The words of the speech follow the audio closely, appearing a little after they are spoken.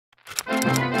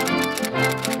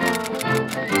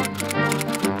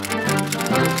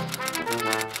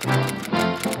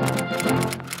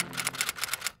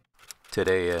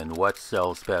Today in What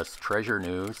Sells Best Treasure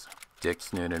News,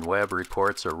 Dix Noonan Webb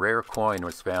reports a rare coin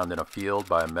was found in a field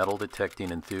by a metal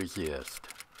detecting enthusiast.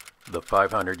 The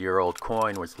 500-year-old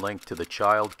coin was linked to the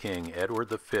child king Edward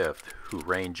V, who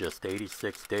reigned just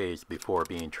 86 days before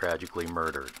being tragically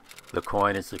murdered. The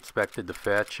coin is expected to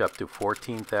fetch up to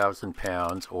 14,000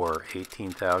 pounds or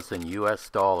 18,000 US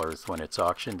dollars when it's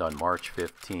auctioned on March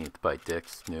 15th by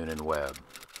Dix Noonan Webb.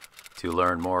 To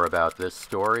learn more about this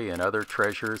story and other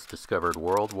treasures discovered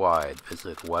worldwide,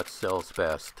 visit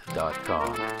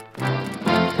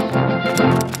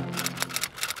whatsellsbest.com.